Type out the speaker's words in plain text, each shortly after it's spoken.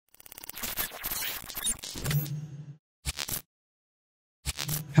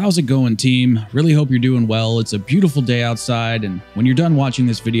How's it going, team? Really hope you're doing well. It's a beautiful day outside, and when you're done watching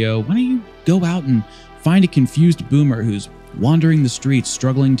this video, why don't you go out and find a confused boomer who's wandering the streets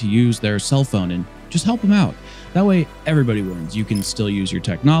struggling to use their cell phone and just help them out. That way, everybody wins. You can still use your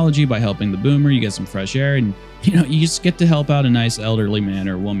technology by helping the boomer, you get some fresh air, and you just get to help out a nice elderly man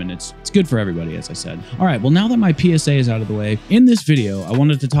or woman. It's good for everybody, as I said. All right, well, now that my PSA is out of the way, in this video, I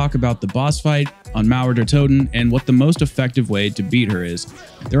wanted to talk about the boss fight on Toten and what the most effective way to beat her is.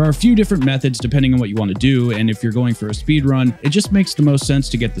 There are a few different methods depending on what you want to do, and if you're going for a speed run, it just makes the most sense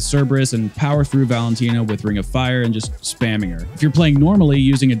to get the crbr-s and power through Valentina with Ring of Fire and just spamming her. If you're playing normally,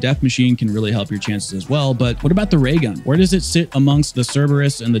 using a death machine can really help your chances as well, but what about the ray gun? Where does it sit amongst the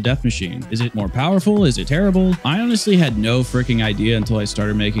crbr-s and the death machine? Is it more powerful? Is it terrible? I honestly had no freaking idea until I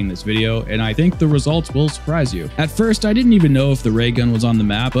started making this video, and I think the results will surprise you. At first, I didn't even know if the ray gun was on the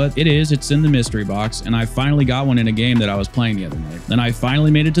map, but it is. It's in the mystery box, and I finally got one in a game that I was playing the other night. Then I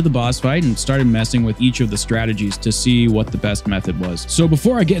finally made it to the boss fight and started messing with each of the strategies to see what the best method was. So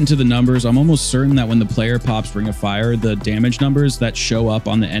before I get into the numbers, I'm almost certain that when the player pops Ring of Fire, the damage numbers that show up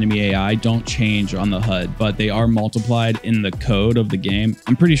on the enemy AI don't change on the HUD, but they are multiplied in the code of the game.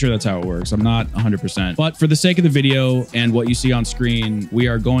 I'm pretty sure that's how it works. I'm not 100%. But for the sake of the video and what you see on screen, we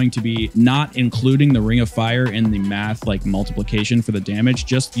are going to be not including the Ring of Fire in the math, like multiplication for the damage,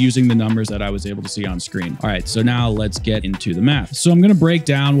 just using the numbers that I was able to see on screen. All right, so now let's get into the math. So I'm going to break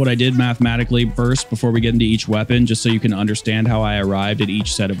down what I did mathematically first before we get into each weapon, just so you can understand how I arrived at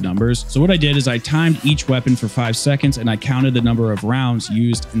each set of numbers. So what I did is I timed each weapon for 5 seconds, and I counted the number of rounds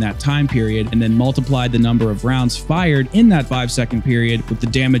used in that time period, and then multiplied the number of rounds fired in that 5-second period with the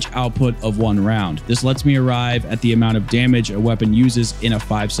damage output of 1 round. This lets me arrive at the amount of damage a weapon uses in a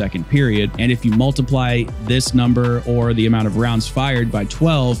 5-second period. And if you multiply this number or the amount of rounds fired by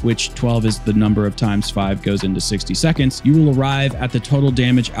 12, which 12 is the number of times 5 goes into 60 seconds, you will arrive at the total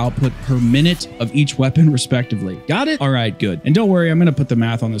damage output per minute of each weapon respectively. Got it? All right, good. And don't worry, I'm going to put the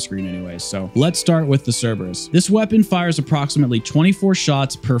math on the screen anyway. So let's start with the crbr-s. This weapon fires approximately 24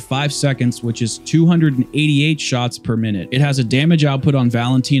 shots per 5 seconds, which is 288 shots per minute. It has a damage output on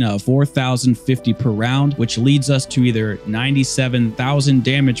Valentina of 4,050 per round, which leads us to either 97,000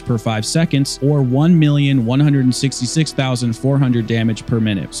 damage per 5 seconds or 1,166,400 damage per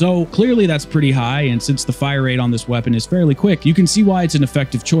minute. So clearly that's pretty high, and since the fire rate on this weapon is fairly quick, you can see why it's an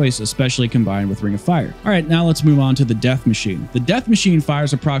effective choice, especially combined with Ring of Fire. All right, now let's move on to the death machine. The death machine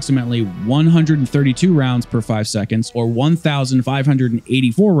fires approximately 132 rounds per 5 seconds or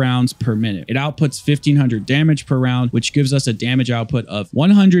 1,584 rounds per minute. It outputs 1,500 damage per round, which gives us a damage output of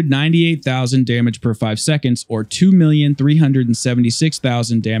 198,000 damage per 5 seconds or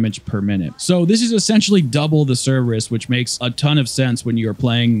 2,376,000 damage per minute. So this is essentially double the crbr-s, which makes a ton of sense when you're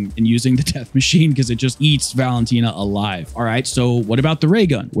playing and using the death machine because it just eats Valentina alive. All right, so what about the ray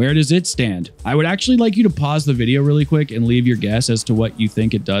gun? Where does it stand? I would actually like you to pause the video really quick and leave your guess as to what you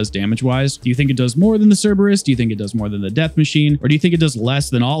think it does damage-wise. Do you think it does more than the crbr-s? Do you think it does more than the death machine? Or do you think it does less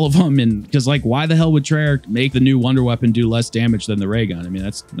than all of them? And because, like, why the hell would Treyarch make the new wonder weapon do less damage than the ray gun? I mean,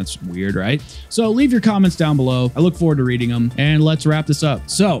 that's weird, right? So leave your comments down below. I look forward to reading them, and let's wrap this up.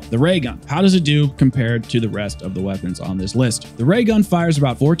 So the ray gun, how does it do compared to the rest of the weapons on this list? The ray gun fires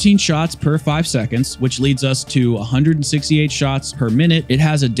about 14 shots per 5 seconds, which leads us to 168 shots per minute. It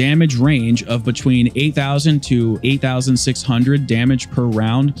has a damage range of between 8,000 to 8,600 damage per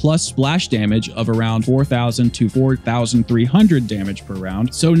round, plus splash damage of around 4,000 to 4,300 damage per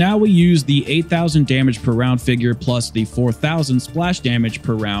round. So now we use the 8,000 damage per round figure plus the 4,000 splash damage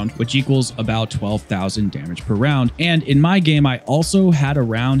per round, which equals about 12,000 damage per round. And in my game, I also had a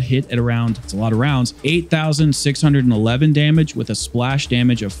round hit at around, it's a lot of rounds, 8,611 damage with a splash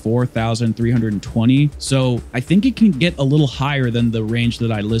damage of 4,320. So I think it can get a little higher than the range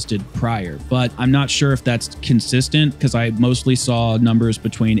that I listed prior, but I'm not sure if that's consistent because I mostly saw numbers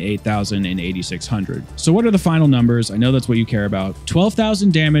between 8,000 and 8,600. So what are the final numbers? I know that's what you care about.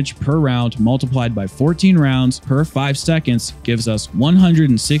 12,000 damage per round multiplied by 14 rounds per 5 seconds gives us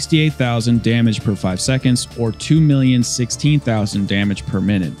 168,000 damage per 5 seconds or 2,016,000 damage per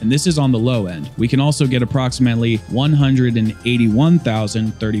minute. And this is on the low end. We can also get approximately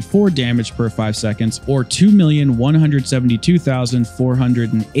 181,034 damage per 5 seconds or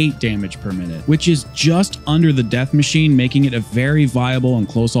 2,172,408 damage per minute, which is just under the death machine, making it a very viable and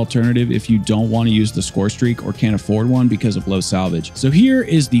close alternative if you don't want to use the score streak or can't afford one because of low salvage. So here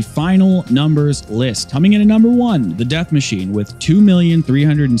is the final numbers list. Coming in at number 1, the death machine with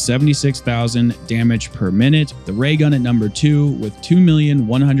 2,376,000 damage damage per minute. The ray gun at number 2 with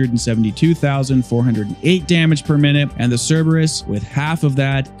 2,172,408 damage per minute, and the Cerberus with half of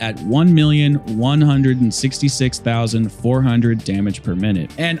that at 1,166,400 damage per minute.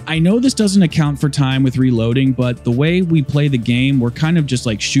 And I know this doesn't account for time with reloading, but the way we play the game, we're kind of just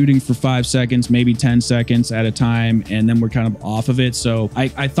like shooting for 5 seconds, maybe 10 seconds at a time, and then we're kind of off of it. So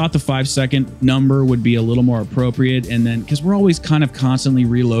I thought the 5-second number would be a little more appropriate. And then because we're always kind of constantly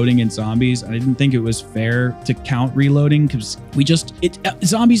reloading in zombies, I didn't think it was fair to count reloading because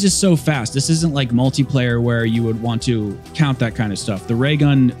zombies is so fast. This isn't like multiplayer where you would want to count that kind of stuff. The ray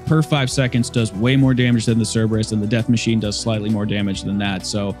gun per 5 seconds does way more damage than the Cerberus, and the death machine does slightly more damage than that.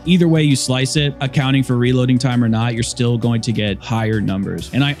 So either way you slice it, accounting for reloading time or not, you're still going to get higher numbers.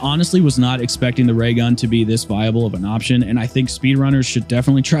 And I honestly was not expecting the ray gun to be this viable of an option, and I think speedrunners should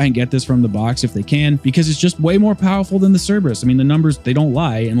definitely try and get this from the box if they can, because it's just way more powerful than the Cerberus. I mean, the numbers, they don't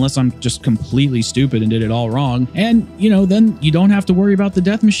lie unless I'm just completely stupid and did it all wrong. And, you know, then you don't have to worry about the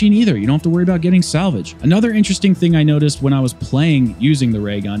death machine either. You don't have to worry about getting salvage. Another interesting thing I noticed when I was playing using the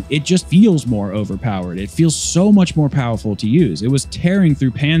ray gun, it just feels more overpowered. It feels so much more powerful to use. It was tearing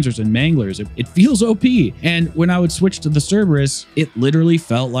through panzers and manglers. It feels OP. And when I would switch to the Cerberus, it literally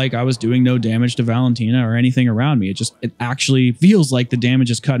felt like I was doing no damage to Valentina or anything around me. It actually feels like the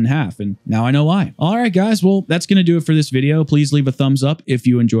damage is cut in half, and now I know why. All right, guys, well, that's going to do it for this video. Please leave a thumbs up if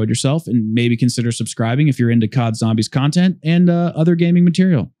you enjoyed yourself, and maybe consider subscribing if you're into COD Zombies content and other gaming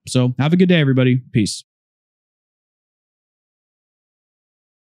material. So have a good day, everybody. Peace.